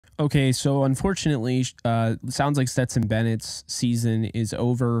Okay, so unfortunately, sounds like Stetson Bennett's season is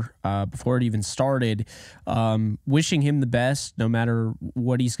over before it even started. Wishing him the best, no matter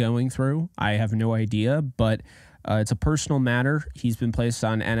what he's going through. I have no idea, but it's a personal matter. He's been placed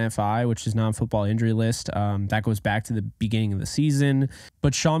on NFI, which is non-football injury list. That goes back to the beginning of the season.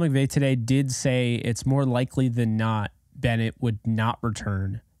 But Sean McVay today did say it's more likely than not Bennett would not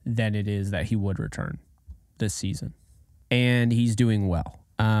return than it is that he would return this season. And he's doing well.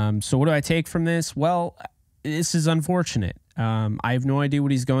 So what do I take from this? Well, this is unfortunate. I have no idea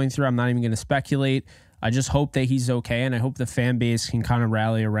what he's going through. I'm not even going to speculate. I just hope that he's okay, and I hope the fan base can kind of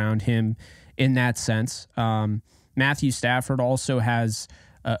rally around him in that sense. Matthew Stafford also has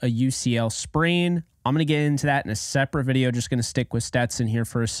a UCL sprain. I'm going to get into that in a separate video. Just going to stick with Stetson here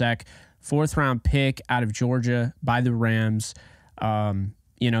for a sec. 4th-round pick out of Georgia by the Rams.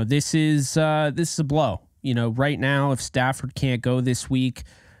 This is a blow. Right now, if Stafford can't go this week,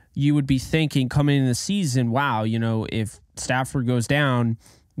 you would be thinking coming into the season, wow, if Stafford goes down,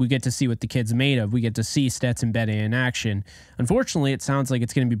 we get to see what the kid's made of. We get to see Stetson Bennett in action. Unfortunately, it sounds like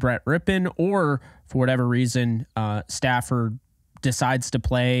it's going to be Brett Rippon, or for whatever reason, Stafford decides to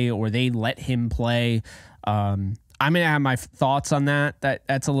play or they let him play. I'm going to have my thoughts on that.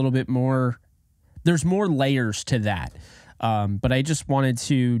 That's a little bit more, there's more layers to that. But I just wanted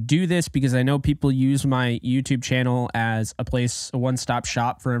to do this because I know people use my YouTube channel as a one-stop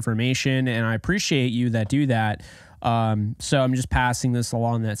shop for information, and I appreciate you that do that. So I'm just passing this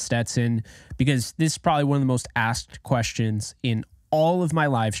along that Stetson, because this is probably one of the most asked questions in all of my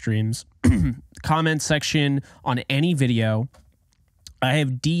live streams. Comment section on any video. I have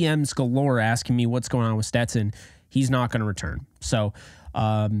DMs galore asking me what's going on with Stetson. He's not going to return. So,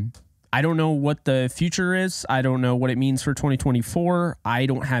 I don't know what the future is. I don't know what it means for 2024. I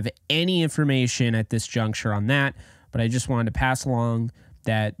don't have any information at this juncture on that, but I just wanted to pass along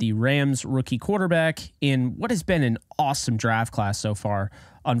that the Rams rookie quarterback in what has been an awesome draft class so far,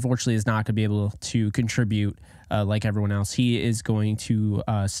 unfortunately is not going to be able to contribute like everyone else. He is going to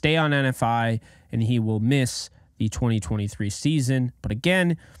stay on NFI, and he will miss the 2023 season. But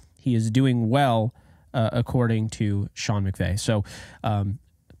again, he is doing well according to Sean McVay. So,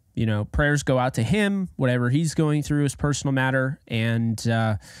 prayers go out to him. Whatever he's going through is personal matter, and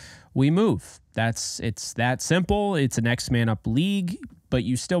we move. It's that simple. It's a next man up league, but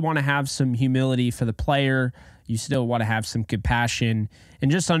you still want to have some humility for the player. You still want to have some compassion,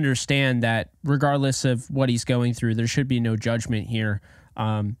 and just understand that regardless of what he's going through, there should be no judgment here.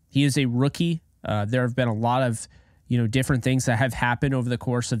 He is a rookie. There have been a lot of different things that have happened over the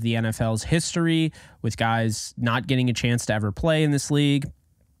course of the NFL's history with guys not getting a chance to ever play in this league.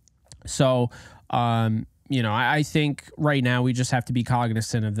 So, I think right now we just have to be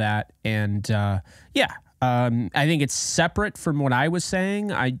cognizant of that. And, I think it's separate from what I was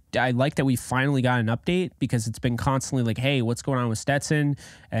saying. I like that we finally got an update, because it's been constantly like, hey, what's going on with Stetson?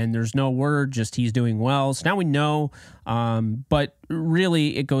 And there's no word, just he's doing well. So now we know. But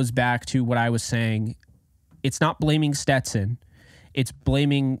really it goes back to what I was saying. It's not blaming Stetson. It's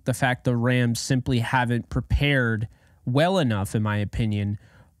blaming the fact the Rams simply haven't prepared well enough, in my opinion,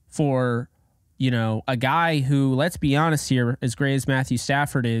 for, a guy who, let's be honest here, as great as Matthew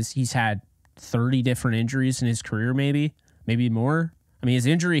Stafford is, he's had 30 different injuries in his career, maybe more. I mean, his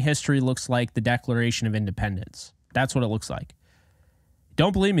injury history looks like the Declaration of Independence. That's what it looks like.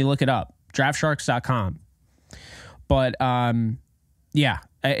 Don't believe me? Look it up. DraftSharks.com. But, I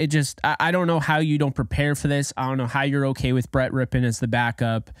don't know how you don't prepare for this. I don't know how you're okay with Brett Rippon as the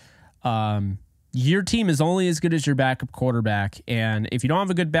backup. Your team is only as good as your backup quarterback. And if you don't have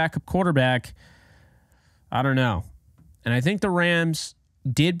a good backup quarterback, I don't know. And I think the Rams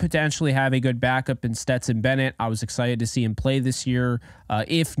did potentially have a good backup in Stetson Bennett. I was excited to see him play this year,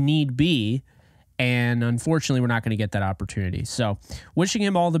 if need be. And unfortunately, we're not going to get that opportunity. So wishing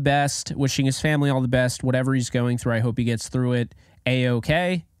him all the best, wishing his family all the best, whatever he's going through. I hope he gets through it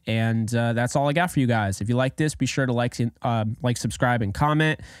A-okay. And that's all I got for you guys. If you like this, be sure to like, subscribe, and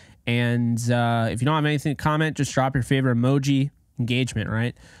comment. And if you don't have anything to comment, just drop your favorite emoji. Engagement,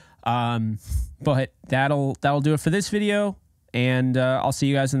 right? But that'll do it for this video. And I'll see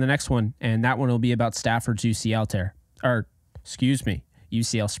you guys in the next one. And that one will be about Stafford's UCL tear.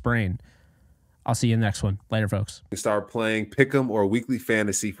 UCL sprain. I'll see you in the next one. Later, folks. Start playing Pick'em or Weekly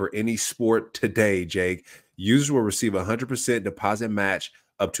Fantasy for any sport today, Jake. Users will receive a 100% deposit match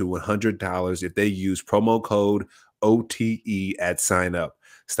up to $100 if they use promo code OTE at sign up.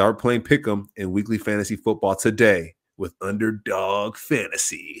 Start playing Pick'em and Weekly Fantasy Football today with Underdog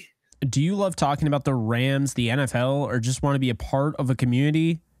Fantasy. Do you love talking about the Rams, the NFL, or just want to be a part of a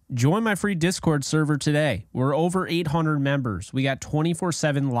community? Join my free Discord server today. We're over 800 members. We got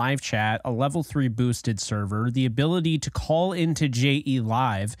 24/7 live chat, a level 3 boosted server, the ability to call into JE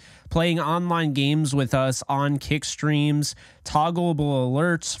Live, playing online games with us on Kick streams, toggleable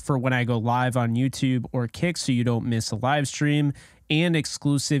alerts for when I go live on YouTube or Kick so you don't miss a live stream, and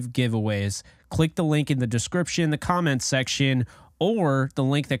exclusive giveaways. Click the link in the description, the comments section, or the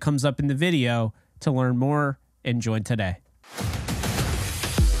link that comes up in the video to learn more and join today.